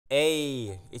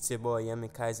Hey, it's your boy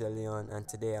YamiKeizerLéon, and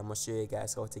today I'm gonna show you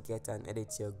guys how to get and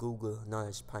edit your Google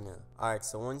Knowledge panel. Alright,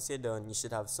 so once you're done, you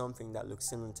should have something that looks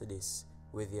similar to this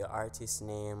with your artist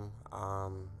name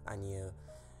and your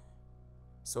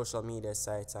social media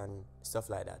sites and stuff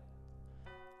like that.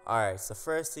 Alright, so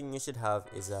first thing you should have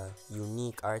is a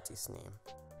unique artist name,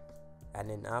 and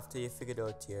then after you figured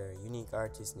out your unique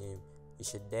artist name, you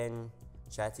should then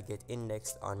try to get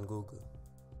indexed on Google.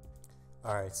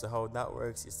 Alright, so how that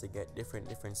works is to get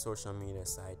different social media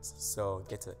sites. So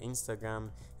get an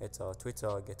Instagram, get a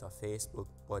Twitter, get a Facebook,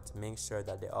 but make sure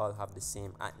that they all have the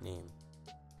same @name.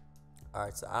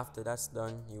 Alright, so after that's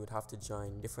done, you would have to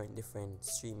join different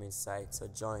streaming sites. So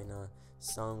join a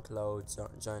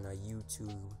SoundCloud, join a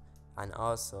YouTube, and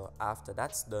also after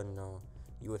that's done now,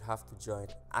 you would have to join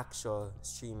actual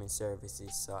streaming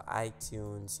services. So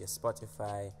iTunes, your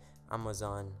Spotify,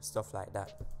 Amazon, stuff like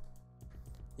that.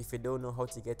 If you don't know how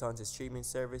to get onto streaming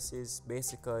services,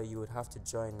 basically you would have to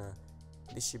join a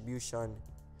distribution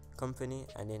company,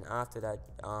 and then after that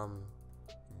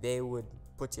they would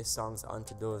put your songs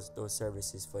onto those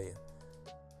services for you.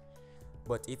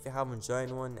 But if you haven't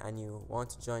joined one and you want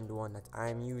to join the one that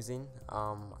I'm using,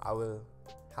 I will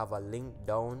have a link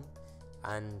down,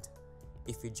 and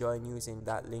if you join using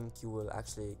that link, you will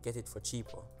actually get it for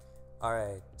cheaper.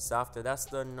 Alright, so after that's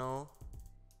done now,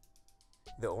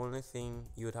 the only thing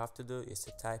you would have to do is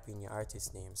to type in your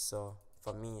artist name. So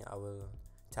for me, I will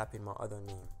type in my other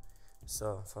name.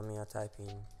 So for me, I type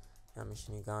in Yami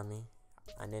Shinigami,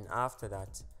 and then after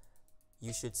that,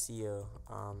 you should see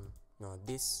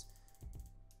this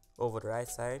over the right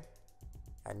side,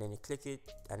 and then you click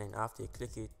it, and then after you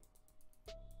click it,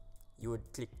 you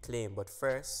would click claim. But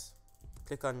first,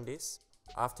 click on this.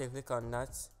 After you click on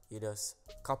that, you just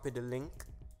copy the link,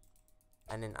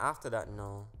 and then after that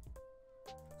now,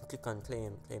 click on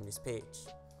claim this page,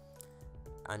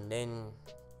 and then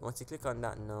once you click on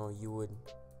that now, you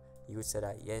would say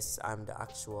that yes, I'm the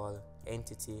actual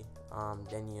entity.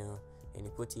 Then you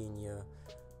put in your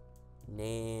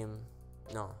name,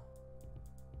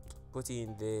 put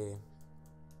in the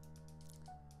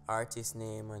artist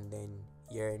name, and then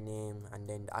your name, and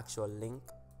then the actual link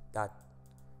that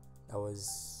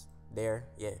was there.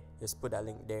 Yeah, just put that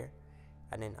link there,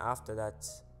 and then after that,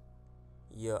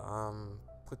 you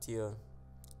put your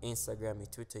Instagram, your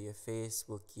Twitter, your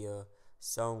Facebook, your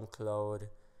SoundCloud,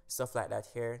 stuff like that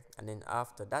here. And then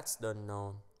after that's done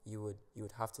now, you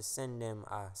would have to send them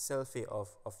a selfie of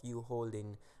you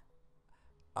holding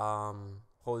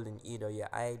either your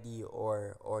ID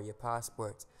or your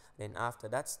passport. Then after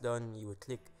that's done, you would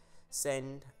click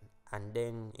send, and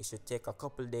then it should take a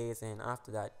couple days, and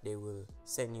after that they will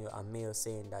send you a mail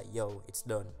saying that yo, it's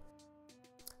done.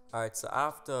 Alright, so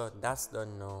after that's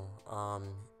done now,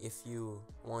 if you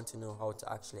want to know how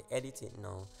to actually edit it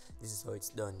now, this is how it's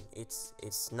done.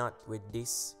 It's not with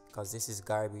this, because this is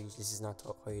garbage. This is not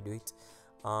how you do it.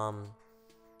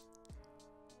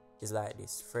 It's like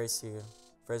this. First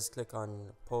click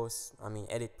on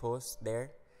edit post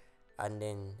there, and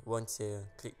then once you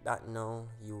click that now,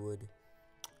 you would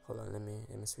let me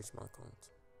switch my account.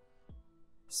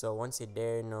 So once you're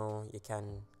there now, you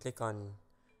can click on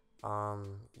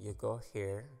you go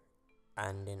here,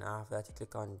 and then after that you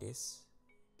click on this,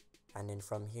 and then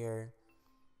from here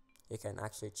you can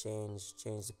actually change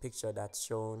the picture that's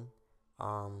shown.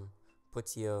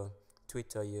 Put your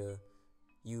Twitter, your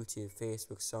YouTube,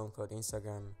 Facebook, SoundCloud,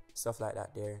 Instagram, stuff like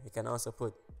that there. You can also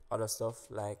put other stuff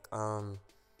like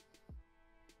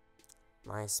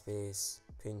MySpace,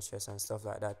 Pinterest, and stuff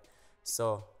like that.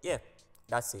 So yeah,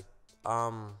 that's it.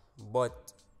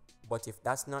 But if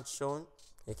that's not shown,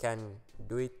 you can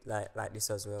do it like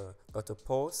this as well. Go to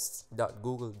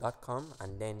posts.google.com,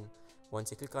 and then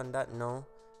once you click on that now,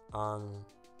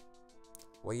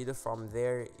 what you do from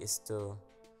there is to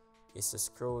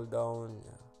scroll down.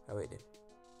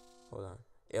 Hold on.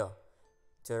 Yeah,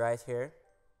 to right here,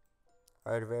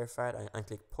 already verified, and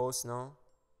click post now.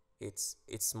 It's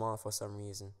small for some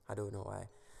reason. I don't know why.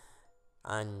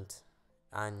 And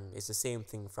it's the same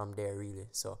thing from there really.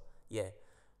 So yeah,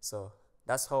 so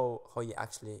that's how you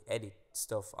actually edit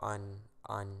stuff on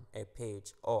a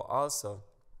page. Oh, also,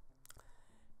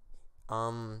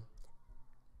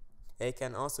 you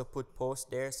can also put posts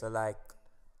there. So like,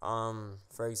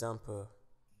 for example,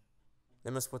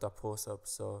 let me just put a post up.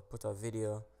 So put a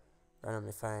video,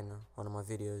 randomly find one of my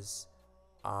videos.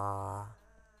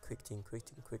 Quick thing.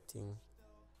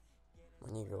 My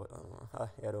nigga,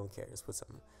 I don't care. Just put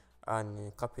something,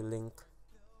 and copy link,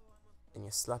 and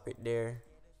you slap it there.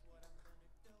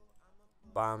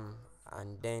 Bam,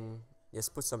 and then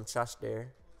just put some trash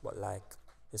there, but like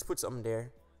just put something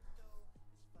there,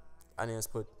 and then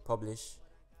just put publish.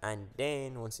 And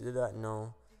then once you do that,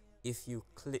 now if you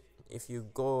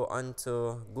go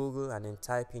onto Google and then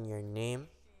type in your name,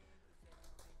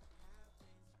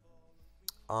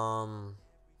 and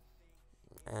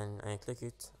I click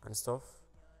it and stuff,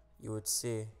 you would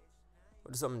see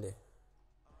what is something there.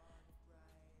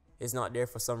 It's not there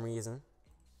for some reason.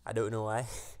 I don't know why.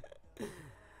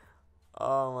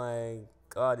 Oh my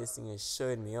god, this thing is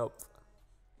showing me up.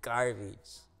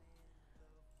 Garbage.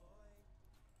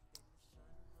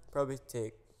 Probably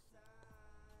take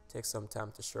some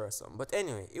time to show some. But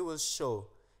anyway, it will show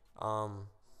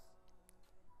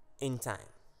in time.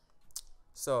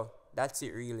 So that's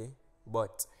it really.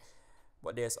 But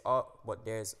there's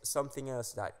something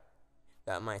else that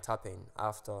might happen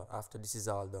after this is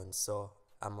all done. So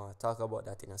I'm gonna talk about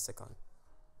that in a second.